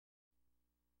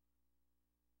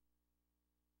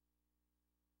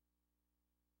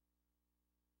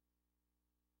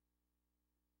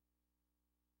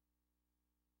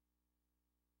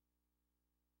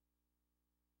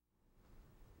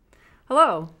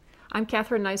Hello, I'm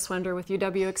Catherine Neiswender with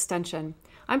UW Extension.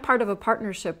 I'm part of a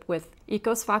partnership with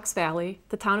Ecos Fox Valley,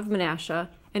 the town of Menasha,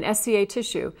 and SCA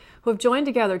Tissue, who have joined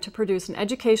together to produce an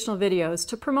educational videos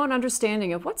to promote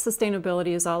understanding of what sustainability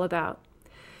is all about.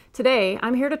 Today,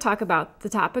 I'm here to talk about the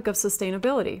topic of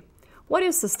sustainability. What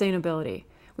is sustainability?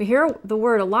 We hear the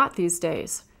word a lot these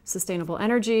days. Sustainable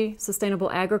energy,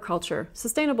 sustainable agriculture,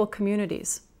 sustainable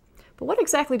communities. But what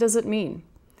exactly does it mean?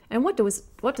 And what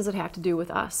does it have to do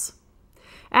with us?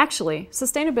 Actually,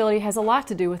 sustainability has a lot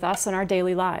to do with us in our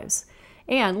daily lives.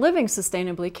 And living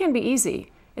sustainably can be easy.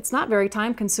 It's not very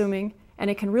time-consuming, and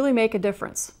it can really make a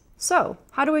difference. So,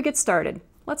 how do we get started?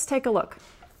 Let's take a look.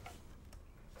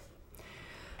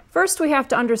 First, we have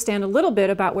to understand a little bit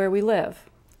about where we live.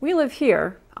 We live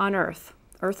here on Earth.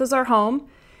 Earth is our home,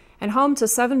 and home to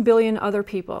 7 billion other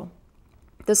people.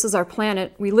 This is our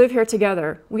planet. We live here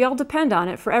together. We all depend on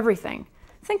it for everything.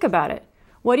 Think about it.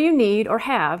 What do you need or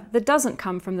have that doesn't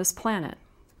come from this planet?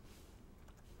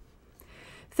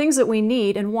 Things that we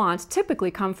need and want typically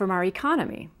come from our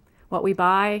economy. What we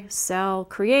buy, sell,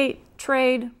 create,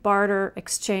 trade, barter,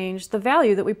 exchange, the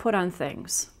value that we put on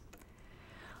things.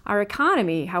 Our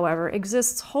economy, however,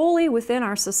 exists wholly within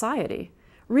our society.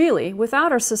 Really,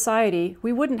 without our society,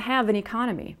 we wouldn't have an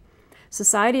economy.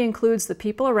 Society includes the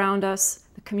people around us,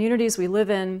 the communities we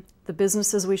live in, the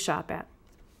businesses we shop at.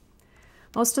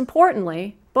 Most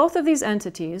importantly, both of these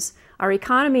entities, our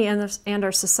economy and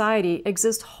our society,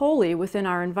 exist wholly within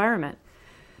our environment.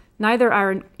 Neither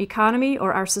our economy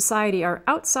or our society are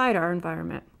outside our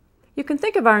environment. You can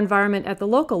think of our environment at the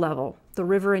local level, the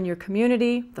river in your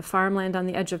community, the farmland on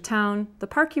the edge of town, the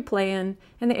park you play in,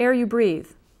 and the air you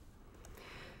breathe.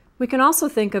 We can also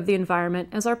think of the environment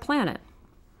as our planet.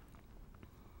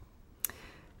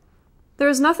 There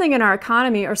is nothing in our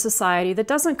economy or society that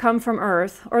doesn't come from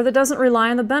Earth or that doesn't rely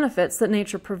on the benefits that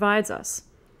nature provides us.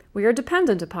 We are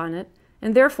dependent upon it,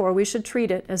 and therefore we should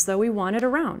treat it as though we want it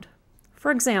around.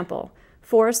 For example,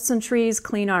 forests and trees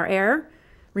clean our air,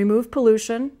 remove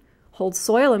pollution, hold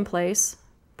soil in place,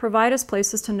 provide us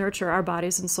places to nurture our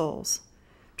bodies and souls.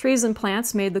 Trees and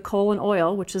plants made the coal and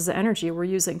oil, which is the energy we're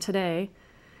using today,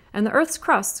 and the Earth's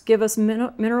crust give us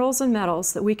minerals and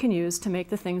metals that we can use to make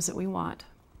the things that we want.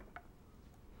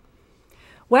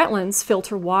 Wetlands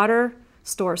filter water,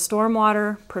 store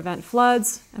stormwater, prevent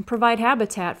floods, and provide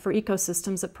habitat for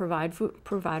ecosystems that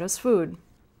provide us food.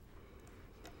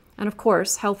 And of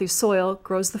course, healthy soil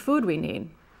grows the food we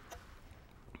need.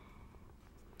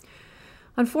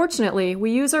 Unfortunately,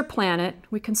 we use our planet,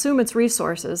 we consume its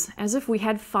resources as if we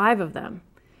had 5 of them.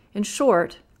 In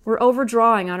short, we're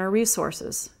overdrawing on our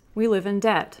resources. We live in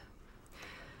debt.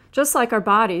 Just like our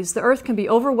bodies, the Earth can be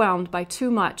overwhelmed by too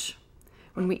much.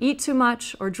 When we eat too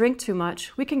much or drink too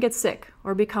much, we can get sick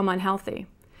or become unhealthy.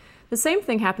 The same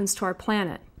thing happens to our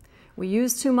planet. We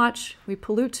use too much, we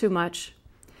pollute too much,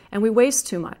 and we waste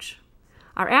too much.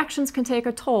 Our actions can take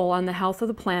a toll on the health of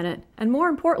the planet, and more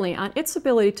importantly, on its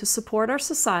ability to support our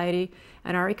society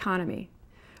and our economy.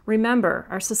 Remember,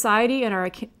 our society and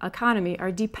our economy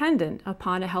are dependent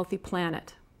upon a healthy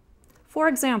planet. For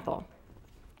example,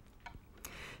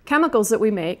 chemicals that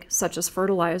we make, such as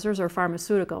fertilizers or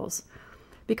pharmaceuticals,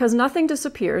 because nothing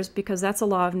disappears, because that's a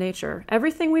law of nature,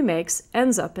 everything we make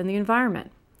ends up in the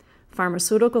environment.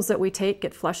 Pharmaceuticals that we take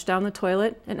get flushed down the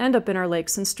toilet and end up in our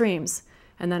lakes and streams,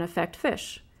 and then affect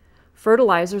fish.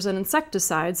 Fertilizers and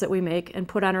insecticides that we make and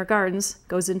put on our gardens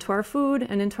goes into our food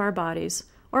and into our bodies,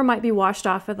 or might be washed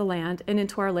off of the land and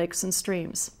into our lakes and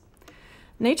streams.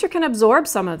 Nature can absorb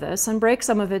some of this and break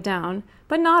some of it down,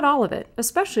 but not all of it,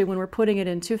 especially when we're putting it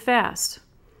in too fast.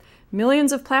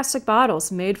 Millions of plastic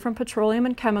bottles made from petroleum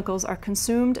and chemicals are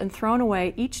consumed and thrown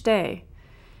away each day.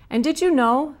 And did you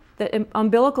know that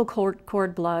umbilical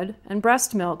cord blood and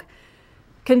breast milk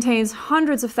contains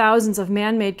hundreds of thousands of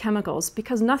man-made chemicals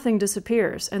because nothing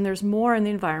disappears and there's more in the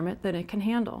environment than it can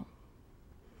handle?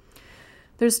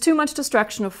 There's too much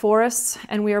destruction of forests,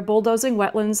 and we are bulldozing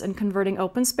wetlands and converting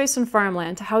open space and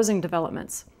farmland to housing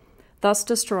developments, thus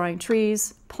destroying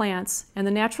trees, plants, and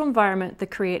the natural environment that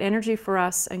create energy for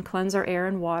us and cleanse our air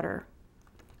and water.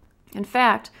 In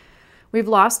fact, we've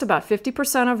lost about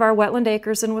 50% of our wetland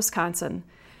acres in Wisconsin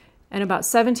and about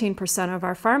 17% of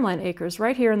our farmland acres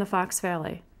right here in the Fox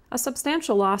Valley, a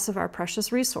substantial loss of our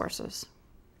precious resources.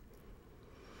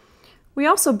 We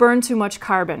also burn too much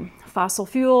carbon, fossil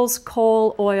fuels,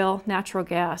 coal, oil, natural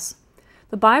gas.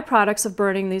 The byproducts of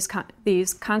burning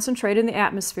these concentrate in the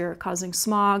atmosphere, causing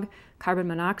smog, carbon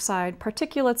monoxide,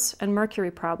 particulates, and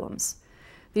mercury problems.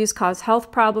 These cause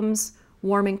health problems,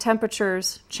 warming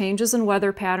temperatures, changes in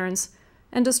weather patterns,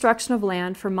 and destruction of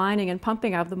land for mining and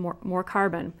pumping out more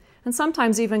carbon, and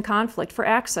sometimes even conflict for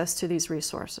access to these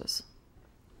resources.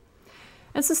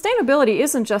 And sustainability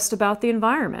isn't just about the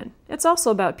environment. It's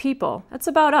also about people. It's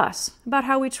about us, about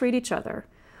how we treat each other.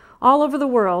 All over the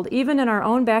world, even in our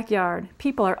own backyard,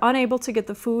 people are unable to get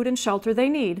the food and shelter they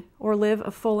need or live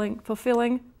a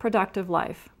fulfilling, productive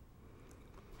life.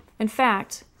 In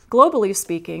fact, globally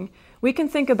speaking, we can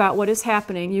think about what is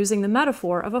happening using the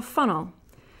metaphor of a funnel.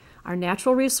 Our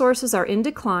natural resources are in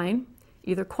decline,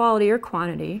 either quality or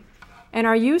quantity, and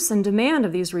our use and demand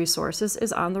of these resources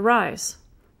is on the rise.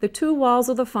 The two walls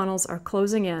of the funnels are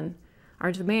closing in.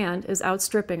 Our demand is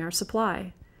outstripping our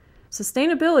supply.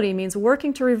 Sustainability means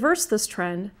working to reverse this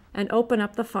trend and open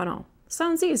up the funnel.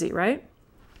 Sounds easy, right?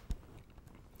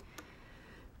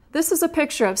 This is a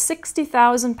picture of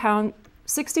 60,000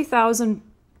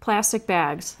 plastic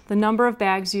bags, the number of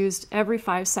bags used every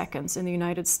 5 seconds in the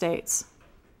United States.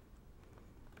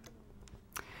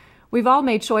 We've all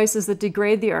made choices that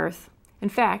degrade the earth. In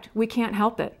fact, we can't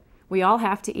help it. We all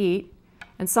have to eat,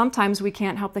 and sometimes we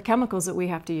can't help the chemicals that we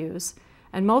have to use.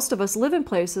 And most of us live in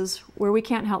places where we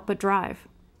can't help but drive.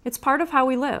 It's part of how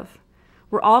we live.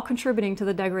 We're all contributing to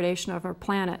the degradation of our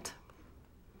planet.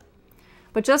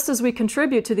 But just as we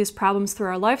contribute to these problems through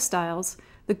our lifestyles,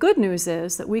 the good news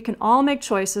is that we can all make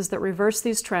choices that reverse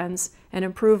these trends and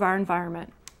improve our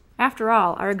environment. After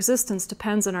all, our existence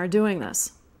depends on our doing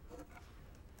this.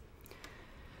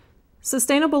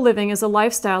 Sustainable living is a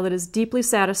lifestyle that is deeply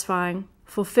satisfying,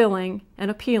 fulfilling,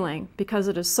 and appealing because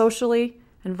it is socially,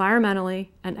 environmentally,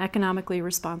 and economically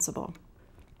responsible.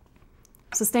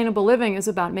 Sustainable living is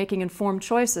about making informed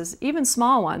choices, even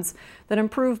small ones, that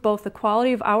improve both the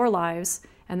quality of our lives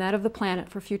and that of the planet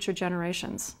for future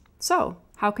generations. So,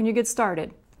 how can you get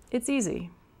started? It's easy.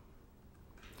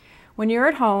 When you're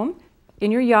at home,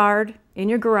 in your yard, in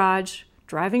your garage,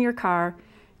 driving your car,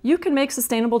 you can make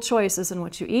sustainable choices in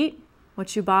what you eat,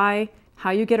 what you buy, how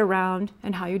you get around,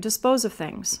 and how you dispose of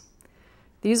things.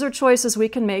 These are choices we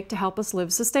can make to help us live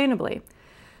sustainably,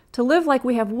 to live like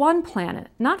we have one planet,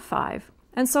 not 5,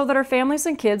 and so that our families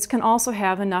and kids can also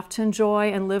have enough to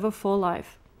enjoy and live a full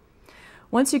life.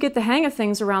 Once you get the hang of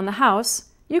things around the house,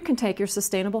 you can take your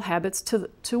sustainable habits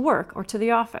to work or to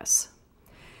the office.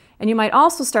 And you might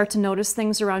also start to notice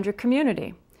things around your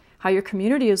community, how your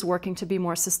community is working to be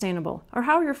more sustainable, or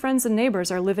how your friends and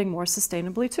neighbors are living more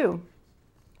sustainably too.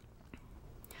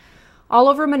 All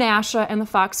over Menasha and the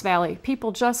Fox Valley,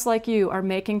 people just like you are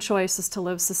making choices to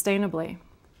live sustainably.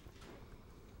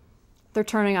 They're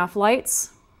turning off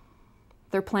lights,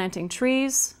 they're planting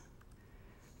trees,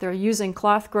 they're using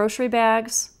cloth grocery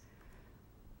bags,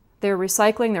 they're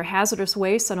recycling their hazardous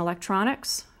waste and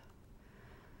electronics,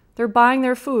 they're buying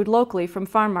their food locally from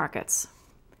farm markets,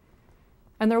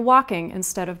 and they're walking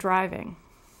instead of driving.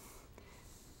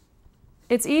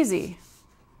 It's easy.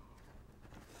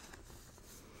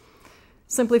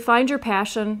 Simply find your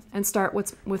passion and start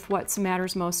with what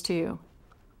matters most to you.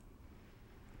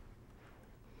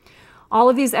 All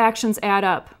of these actions add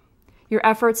up. Your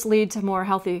efforts lead to more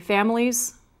healthy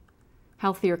families,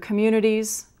 healthier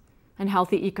communities, and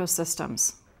healthy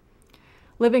ecosystems.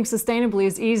 Living sustainably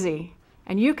is easy,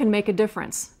 and you can make a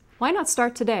difference. Why not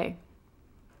start today?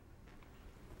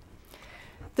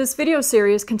 This video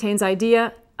series contains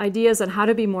ideas on how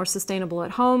to be more sustainable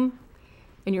at home,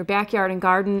 in your backyard and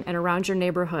garden, and around your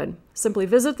neighborhood. Simply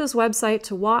visit this website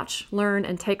to watch, learn,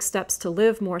 and take steps to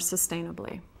live more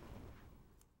sustainably.